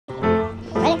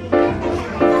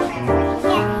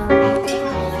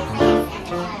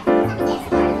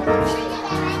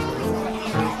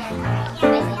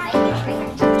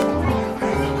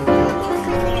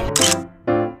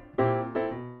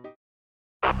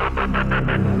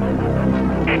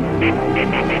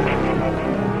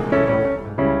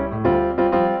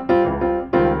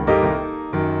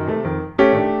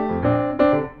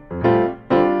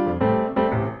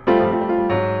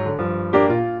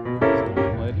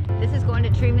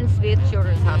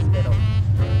Children's Hospital.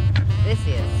 This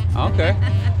is. Okay.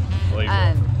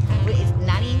 It's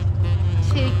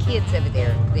 92 kids over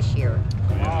there this year.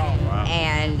 Wow.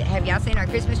 And have y'all seen our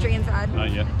Christmas tree inside?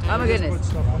 Not yet. Oh my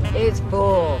goodness. It's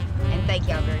full. And thank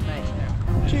y'all very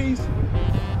much. Cheese.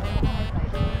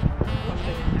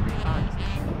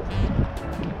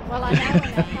 Well, I know.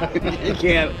 You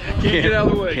can't get out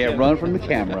of the way. Can't run from the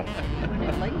camera.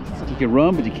 You can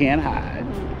run, but you can't hide.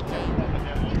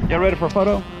 Y'all ready for a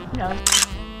photo? No.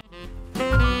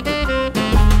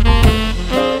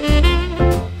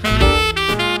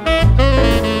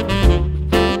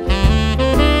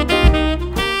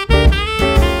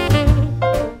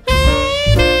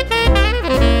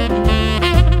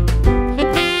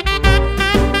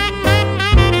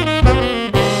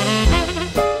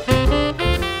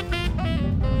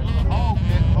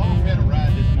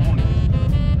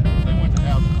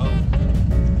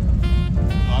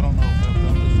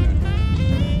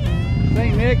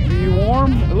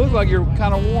 It looks like you're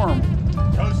kind of warm.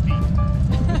 Toasty.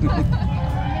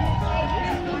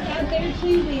 Out there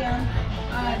too, there.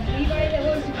 Anybody that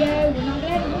wants to go, we're not going to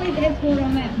have a police escort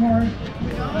on that part,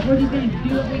 but we're just going to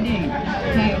do what we do.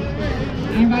 Okay.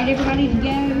 I invite everybody to go.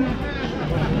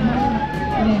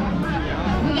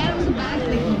 We got them some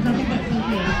bicycles. I think that's so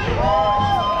good.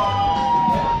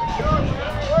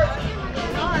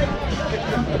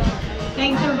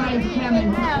 Thanks everybody for coming.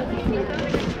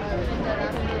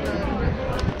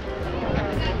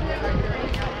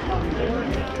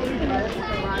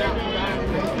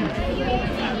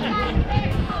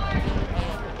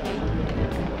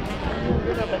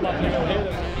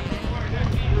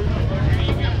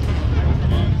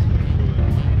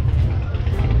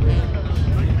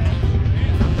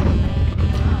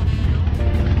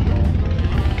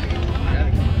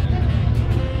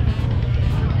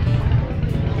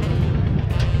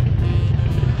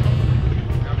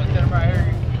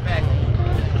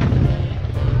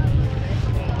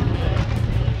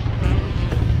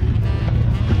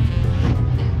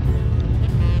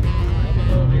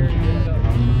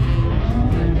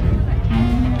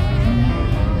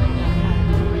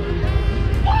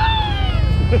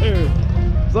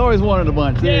 It's always one in a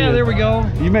bunch. Yeah, there we go.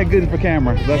 You make good for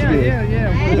camera. That's good. Yeah.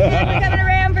 Hey, we're coming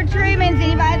around for Truman's.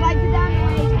 Anybody like to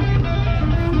donate?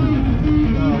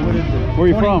 What is it? Where are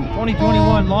you from?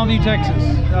 2021, Longview, Texas.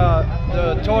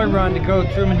 The toy run to go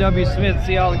Truman W. Smith,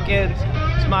 see all the kids,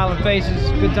 smiling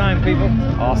faces, good time, people.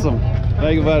 Awesome.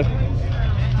 Thank you, buddy.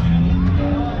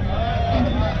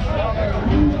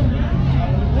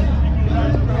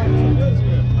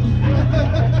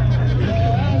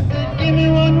 Give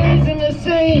me one reason to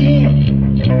say,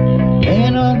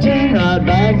 and I'll turn right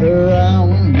back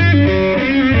around.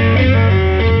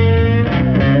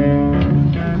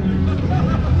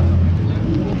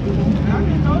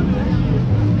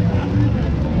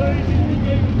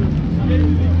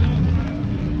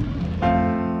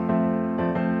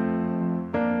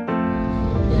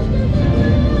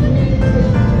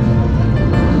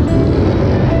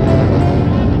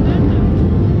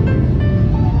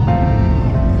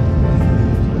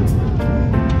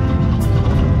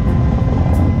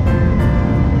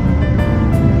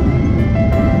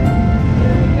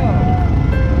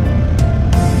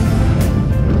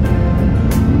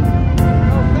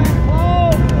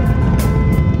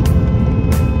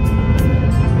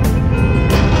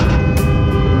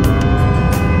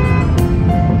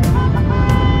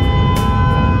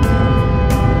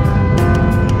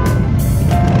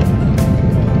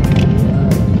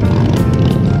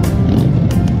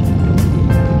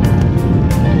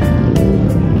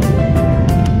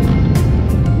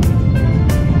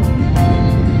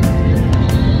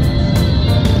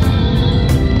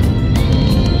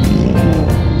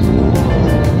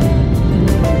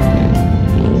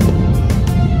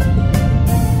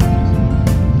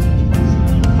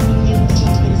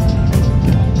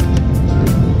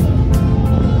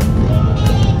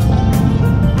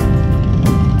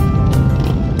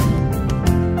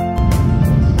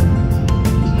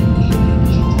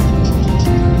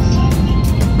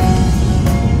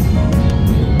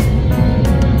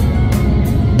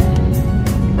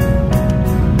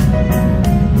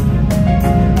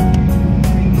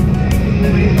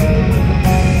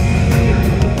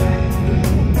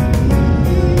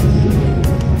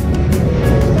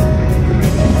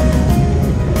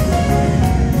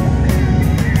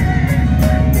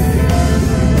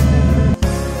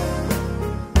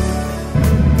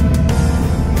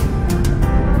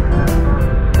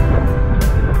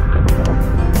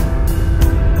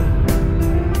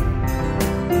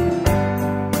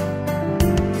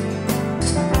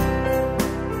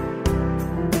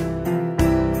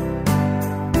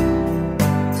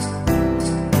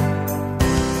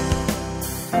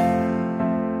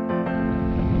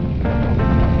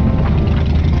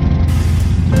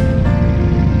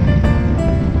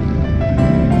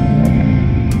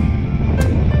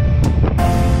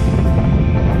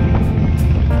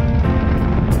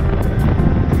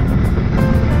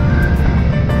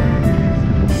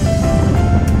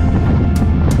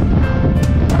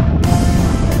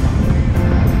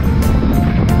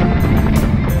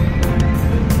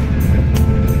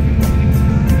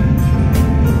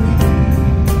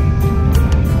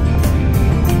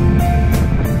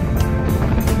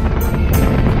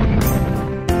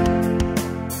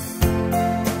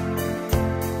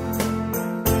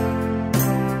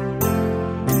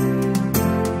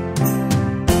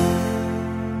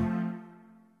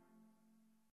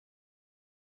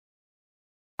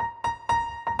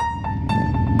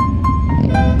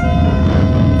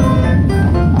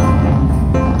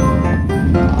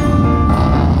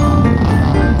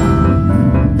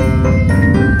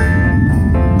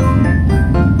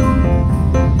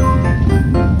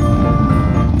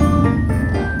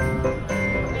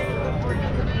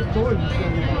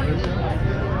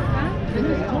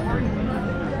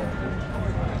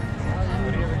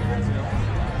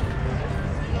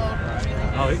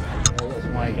 That's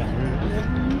why I got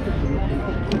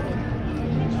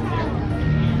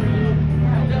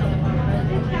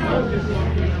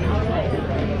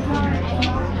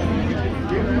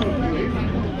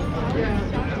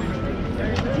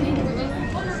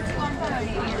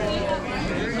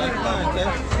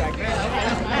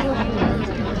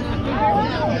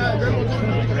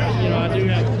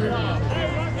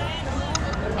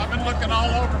I've been looking all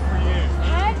over for you.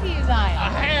 Have you, I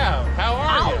have. How are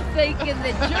I you? was thinking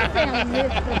that your family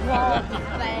missed the walls and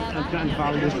I'm that. trying to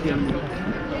follow this kid.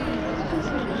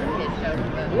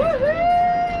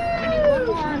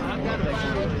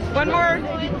 One more.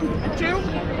 Two.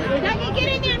 Now get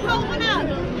in there and hold one up.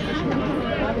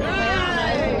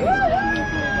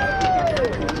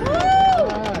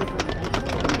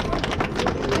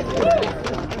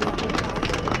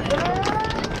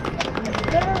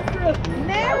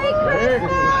 Merry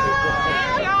Christmas!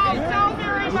 Thank y'all so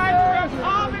very much from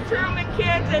all the Truman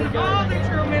kids and all the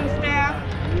Truman staff.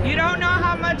 You don't know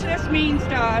how much this means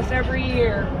to us every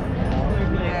year.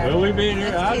 Well, we've been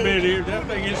here. I've been here. That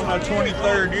thing is my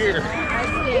 23rd year.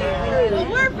 Well,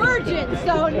 we're virgins,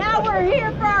 so now we're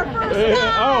here for our first time.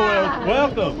 Oh,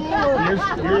 well, welcome.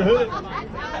 You're hood.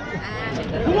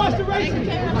 Who wants to race it? I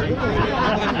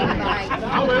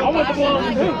want the ball.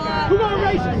 Who want to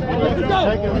race it? Let's go.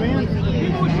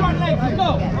 People with short legs, let's go.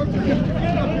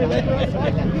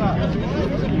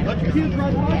 Let your kids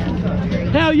ride bicycles.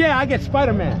 Hell yeah, I get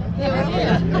Spider-Man. I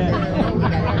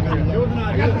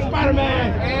got the Spider-Man.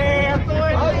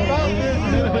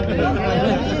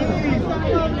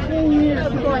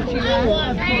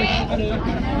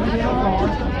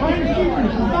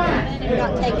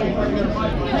 Not taking it from me.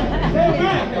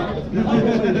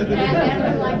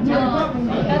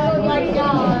 That was like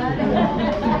God.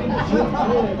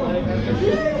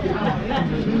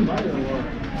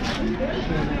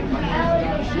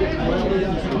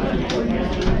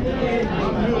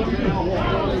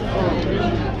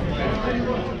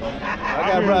 I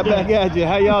got right back at you.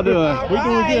 How y'all doing? We're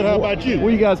doing good. How about you?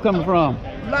 Where you guys coming from?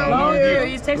 Longview,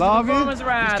 East Texas Longview? Performance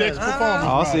Riders. Texas Performance.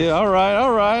 I'll see. All right,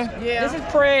 all right. This is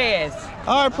Prez.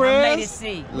 All right, Prez. Lady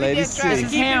C. Lady This C.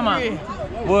 is Hammer.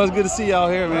 Well, it's good to see y'all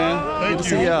here, man. Good to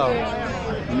see y'all.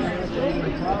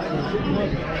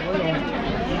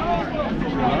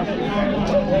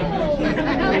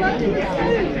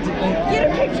 Get a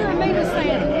picture of me with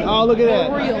Santa. Oh, look at that.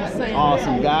 The real Santa.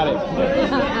 Awesome, got it.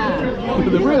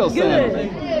 The real Santa.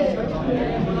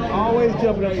 Always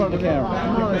jumping in front of the camera.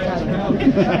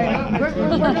 We're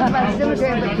looking by the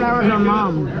cemetery with flowers on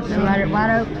Mom.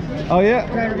 White Oak. Oh, yeah?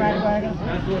 White Oak.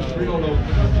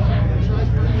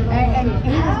 And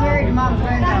he was married to Mom's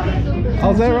granddaughter.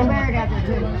 Oh, is that She was right? married out there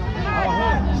too.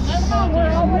 I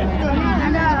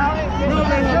know.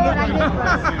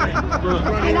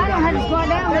 And I don't have to squat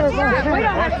down there. We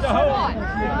don't have to squat.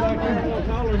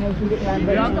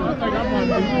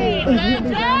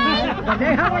 But they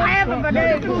all laughing, but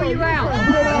they pull you out.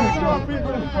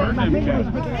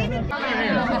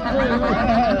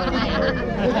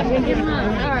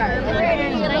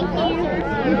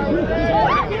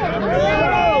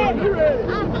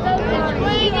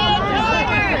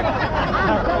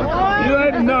 You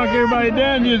like to knock everybody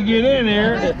down, just get in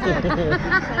here.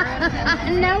 I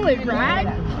know it, right?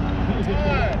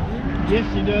 Yes,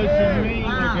 she does. She's mean.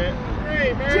 Okay.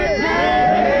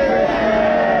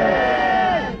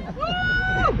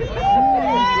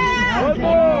 One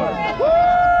more.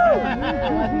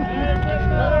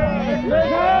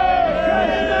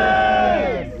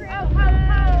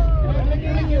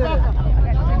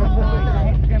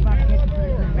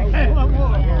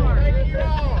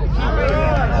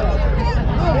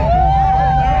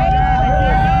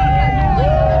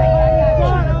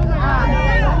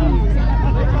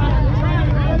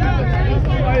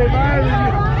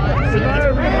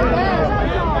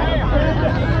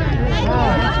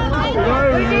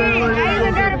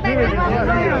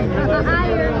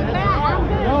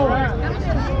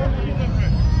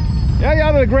 Yeah,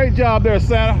 y'all did a great job there,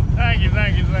 Santa. Thank you,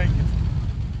 thank you, thank you.